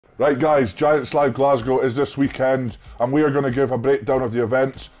Right guys, Giants Live Glasgow is this weekend and we are going to give a breakdown of the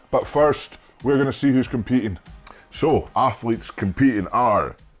events, but first we're going to see who's competing. So, athletes competing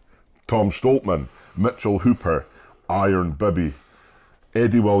are Tom Stoltman, Mitchell Hooper, Iron Bibby,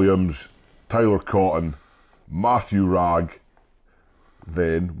 Eddie Williams, Tyler Cotton, Matthew Ragg,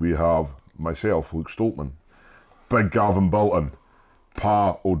 then we have myself, Luke Stoltman, Big Gavin Bilton,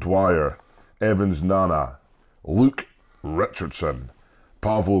 Pa O'Dwyer, Evans Nana, Luke Richardson,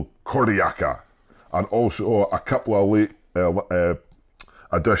 Pavlo Kordiaka, and also a couple of late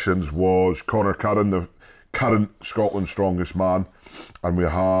additions was Connor Curran, the current Scotland's strongest man, and we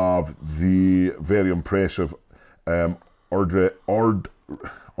have the very impressive Ordre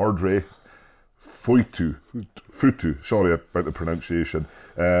Futu, sorry about the pronunciation.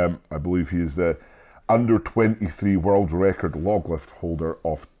 I believe he is the under 23 world record log lift holder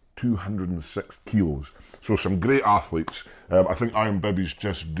of 206 kilos. So some great athletes. I think Iron Bibby's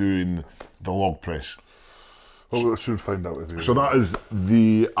just doing the log press. Well, we'll soon find out. So that is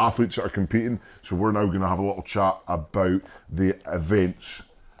the athletes that are competing. So we're now going to have a little chat about the events.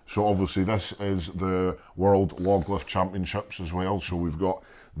 So obviously this is the World Log Lift Championships as well. So we've got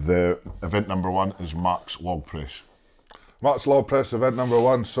the event number 1 is Max Log Press. Max Log Press, event number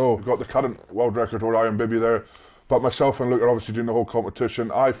 1. So we've got the current world record holder Iron Bibby there. But myself and Luke are obviously doing the whole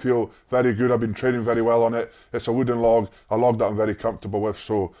competition. I feel very good. I've been training very well on it. It's a wooden log, a log that I'm very comfortable with.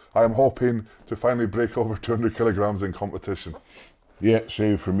 So I am hoping to finally break over 200 kilograms in competition. Yeah,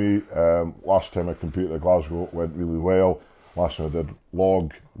 same for me. Last time I competed at Glasgow, it went really well. Last time I did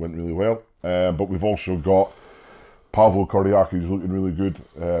log, went really well. But we've also got Pavlo Kordiaka, who's looking really good,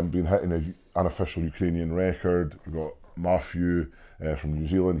 been hitting an unofficial Ukrainian record. We've got Matthew from New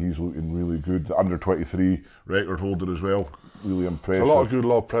Zealand, he's looking really good. The under 23 record holder as well, really impressive. There's a lot of good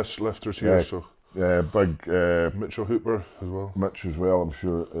log press lifters here. Big Mitchell Hooper as well. Mitch as well, I'm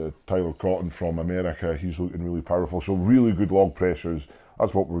sure. Tyler Cotton from America, he's looking really powerful. So really good log pressers.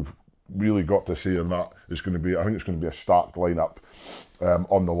 That's what we've really got to say on that. It's going to be, I think it's going to be a stacked lineup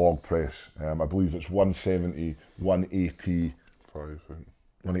on the log press. I believe it's 170, 180,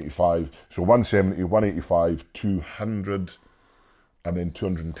 185. So 170, 185, 200, and then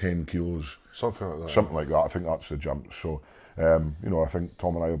 210 kilos. Something like that. Something like that. I think that's the jump. So, you know, I think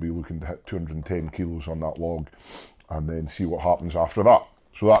Tom and I will be looking to hit 210 kilos on that log and then see what happens after that.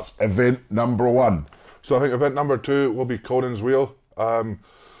 So that's event number 1. So I think event number 2 will be Conan's Wheel. Yeah,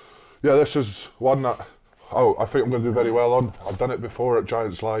 this is one that I think I'm going to do very well on. I've done it before at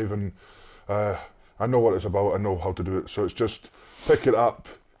Giants Live and I know what it's about, I know how to do it. So it's just pick it up,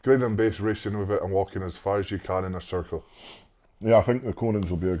 grid and base racing with it and walking as far as you can in a circle. Yeah, I think the Conans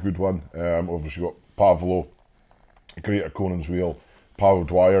will be a good one. Obviously got Pavlo, great at Conan's Wheel. Paul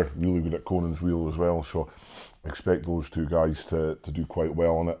Dwyer, really good at Conan's Wheel as well. So expect those two guys to do quite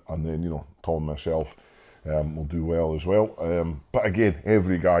well on it. And then, you know, Tom and myself will do well as well. But again,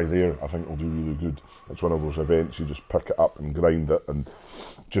 every guy there I think will do really good. It's one of those events, you just pick it up and grind it and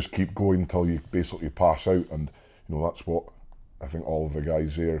just keep going until you basically pass out. And, you know, that's what I think all of the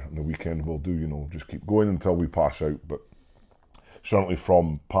guys there on the weekend will do, you know, just keep going until we pass out. But certainly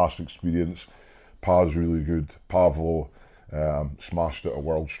from past experience, Pa's really good. Pavlo smashed it at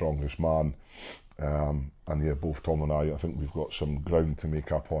World's Strongest Man. And yeah, both Tom and I think we've got some ground to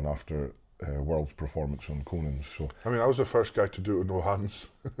make up on after World's performance on Conan's. So I mean, I was the first guy to do it with no hands.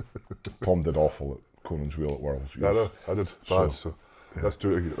 Tom did awful at Conan's Wheel at World's. Yeah, I did bad, so yeah. Let's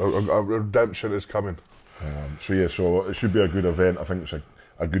do it again. A redemption is coming. So yeah, so it should be a good event. I think it's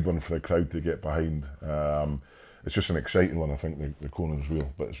a good one for the crowd to get behind. It's just an exciting one, I think, the Conan's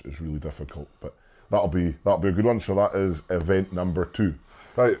Wheel, but it's really difficult. But that'll be a good one. So that is event number 2.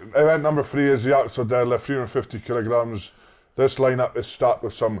 Right, event number 3 is the Axel deadlift, 350 kilograms. This lineup is stacked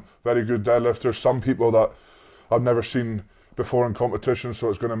with some very good deadlifters, some people that I've never seen before in competition, so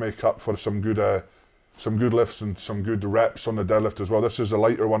it's going to make up for some good lifts and some good reps on the deadlift as well. This is the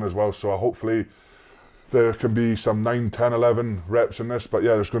lighter one as well, so hopefully there can be some 9, 10, 11 reps in this, but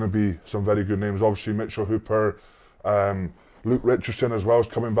yeah, there's going to be some very good names. Obviously Mitchell Hooper, Luke Richardson as well is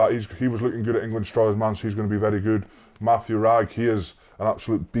coming back. He was looking good at England's Strongest Man, so he's going to be very good. Matthew Ragg, he is an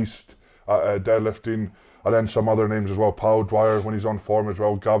absolute beast at deadlifting. And then some other names as well, Paul Dwyer when he's on form as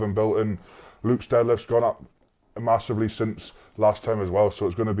well, Gavin Bilton. Luke's deadlift's gone up massively since last time as well, so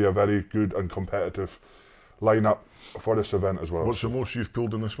it's going to be a very good and competitive lineup for this event as well. What's the most you've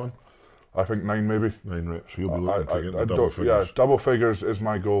pulled in this one? I think 9 maybe. 9 reps, so you'll be looking to get the double figures. Yeah, double figures is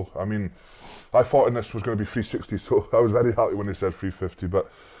my goal. I mean, I thought in this was going to be 360, so I was very happy when they said 350,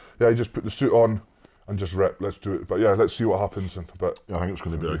 but yeah, you just put the suit on and just rep, let's do it. But yeah, let's see what happens. But yeah, I think it's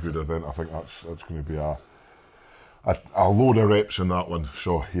going to be a good event. I think that's going to be a load of reps in that one.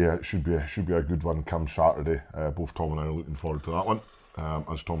 So yeah, it should be a good one come Saturday. Both Tom and I are looking forward to that one.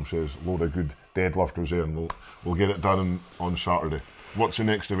 As Tom says, load of good deadlifters there, and we'll get it done on Saturday. What's the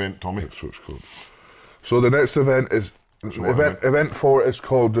next event, Tommy? So it's called. So the next event is event 4 is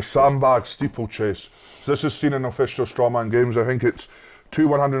called the Sandbag Steeplechase. So this is seen in official strongman games. I think it's 2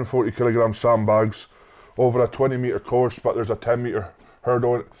 140 kilogram sandbags over a 20-meter course, but there's a 10-meter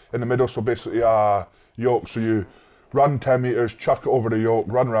hurdle in the middle. So basically a yoke. So you run 10 meters, chuck it over the yoke,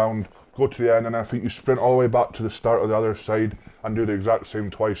 run round, go to the end, and I think you sprint all the way back to the start of the other side and do the exact same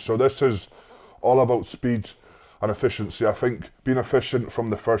twice. So this is all about speed and efficiency. I think being efficient from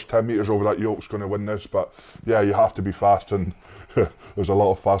the first 10 meters over that yoke is going to win this, but yeah, you have to be fast, and there's a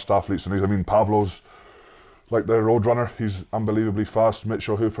lot of fast athletes in these. I mean, Pavlo's like the road runner, he's unbelievably fast.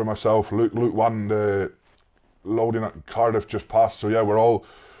 Mitchell Hooper, myself, Luke won the loading at Cardiff just passed, so yeah, we're all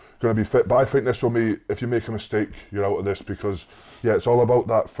going to be fit. But I think this will be, if you make a mistake, you're out of this, because yeah, it's all about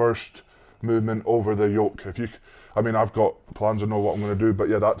that first movement over the yoke. I mean, I've got plans, I know what I'm going to do, but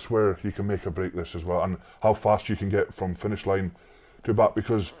yeah, that's where you can make or break this as well, and how fast you can get from finish line to back,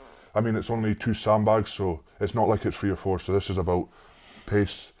 because I mean, it's only 2 sandbags, so it's not like it's 3 or 4, so this is about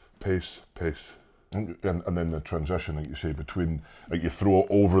pace, pace, pace. And then the transition, like you say, between, like you throw it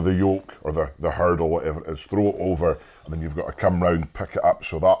over the yoke or the hurdle, whatever it is, throw it over, and then you've got to come round, pick it up.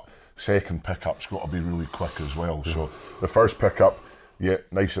 So that second pick-up's got to be really quick as well. So the first pick-up, yeah,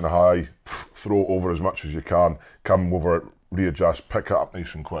 nice and high, throw it over as much as you can, come over, readjust, pick it up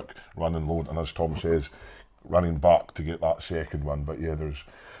nice and quick, run and load. And as Tom says, running back to get that second one. But yeah, there's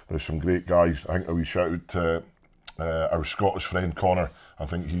some great guys. I think we shout out to our Scottish friend Connor. I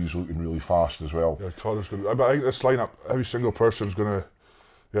think he's looking really fast as well. Yeah, Connor's going to, but I think this lineup, every single person's going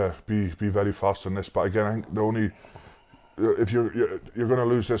to be very fast in this. But again, I think the only, if you're going to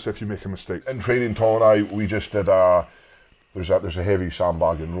lose this if you make a mistake. In training, Tom and I, we just did there's a heavy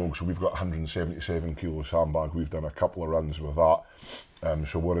sandbag in Rogue, so we've got 177 kilo sandbag. We've done a couple of runs with that,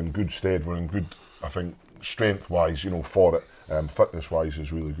 so we're in good stead. We're in good, I think, strength wise, for it. Fitness wise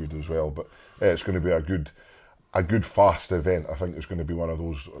is really good as well. But yeah, it's going to be a good fast event. I think it's going to be one of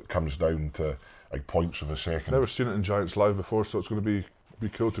those that comes down to like points of a second. Never seen it in Giants live before, so it's going to be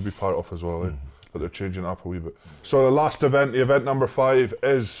cool to be part of as well. But they're changing it up a wee bit. So the last event, the event number 5,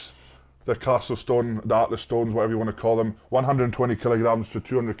 is the Castle Stone, the Atlas Stones, whatever you want to call them. 120 kilograms to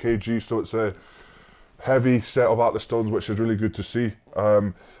 200 kg, so it's a heavy set of Atlas Stones, which is really good to see.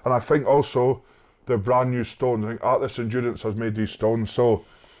 And I think also they're brand new stones. I think Atlas Endurance has made these stones, so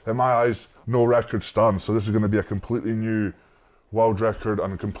in my eyes, no record stands. So this is going to be a completely new world record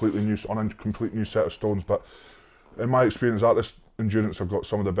and a completely new set of stones. But in my experience, Atlas Endurance have got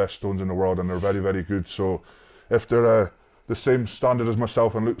some of the best stones in the world, and they're very, very good. So if they're the same standard as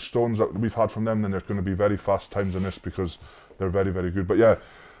myself and Luke's stones that we've had from them, then there's going to be very fast times in this, because they're very, very good. But yeah,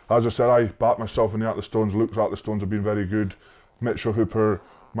 as I said, I back myself in the Atlas Stones. Luke's Atlas Stones have been very good. Mitchell Hooper,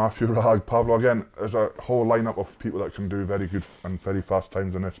 Matthew Rag, Pavlo, again, there's a whole lineup of people that can do very good and very fast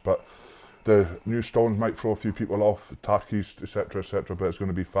times in this. But the new stones might throw a few people off, the tackies, etc., but it's going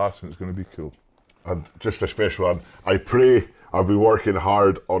to be fast and it's going to be cool. And just a special one, I pray I'll be working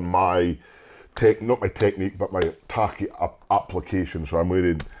hard on my not my technique, but my tacky application. So I'm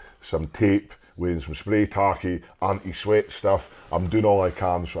wearing some tape, wearing some spray tacky, anti-sweat stuff. I'm doing all I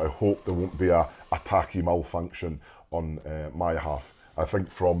can, so I hope there won't be a tacky malfunction on my half. I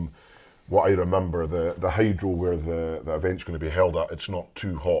think from what I remember, the hydro where the event's going to be held at, it's not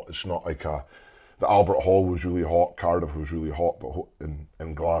too hot. It's not like the Albert Hall was really hot, Cardiff was really hot, but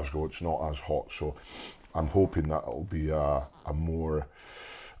in Glasgow it's not as hot. So I'm hoping that it'll be a more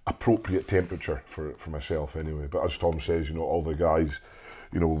appropriate temperature for myself anyway. But as Tom says, all the guys,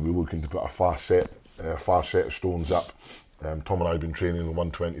 will be looking to put a fast set of stones up. Tom and I have been training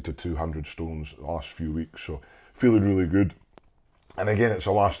 120 to 200 stones the last few weeks, so feeling really good. And again, it's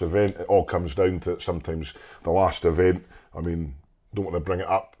the last event. It all comes down to sometimes the last event. I mean, don't want to bring it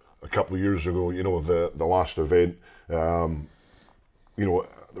up. A couple of years ago, the last event, there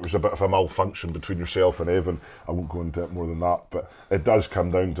was a bit of a malfunction between yourself and Evan. I won't go into it more than that, but it does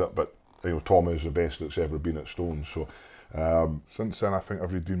come down to it. But Tom is the best that's ever been at Stones. So since then, I think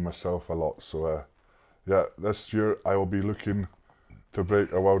I've redeemed myself a lot. So yeah, this year I will be looking to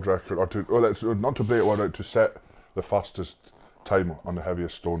break a world record, or not to break a world record, to set the fastest time on the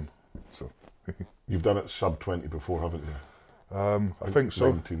heaviest stone. So you've done it sub 20 before, haven't you? I think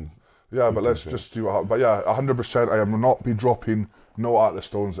so. 19, yeah, but let's just see what happens. But yeah, 100%. I will not be dropping no Atlas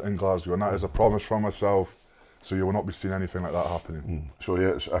Stones in Glasgow, and that is a promise from myself. So you will not be seeing anything like that happening. So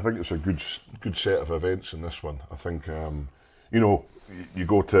yeah, I think it's a good set of events in this one. I think you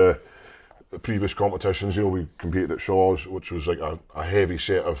go to the previous competitions, you know, we competed at Shaw's, which was like a heavy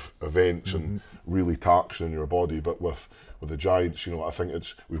set of events and really taxing your body. But with the Giants, you know, I think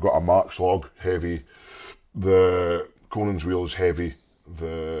we've got a max log heavy, the Conan's wheel is heavy,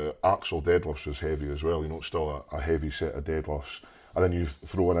 the axle deadlifts is heavy as well. You know, it's still a heavy set of deadlifts, and then you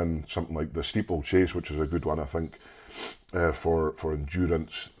throw in something like the steeplechase, which is a good one, I think, for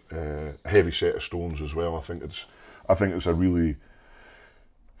endurance. A heavy set of stones as well. I think it's a really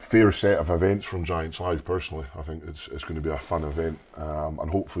fair set of events from Giants Live. Personally, I think it's going to be a fun event, and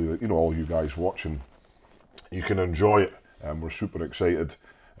hopefully, you know, all you guys watching, you can enjoy it. We're super excited.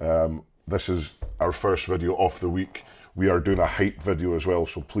 This is our first video of the week. We are doing a hype video as well,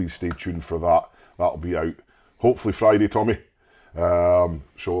 so please stay tuned for that. That'll be out hopefully Friday, Tommy.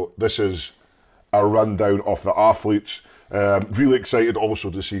 So this is a rundown of the athletes. Really excited also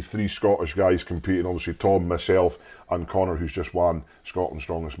to see 3 Scottish guys competing. Obviously Tom, myself and Connor, who's just won Scotland's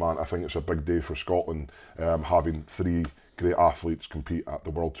Strongest Man. I think it's a big day for Scotland, having 3 great athletes compete at the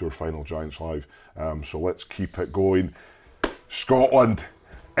World Tour Final Giants Live. So let's keep it going. Scotland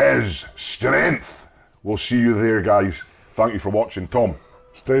is strength. We'll see you there, guys. Thank you for watching. Tom,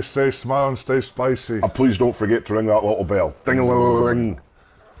 Stay safe, smile and stay spicy. and please don't forget to ring that little bell. Ding-a-ling.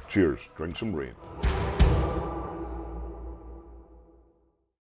 Cheers. Drink some rain.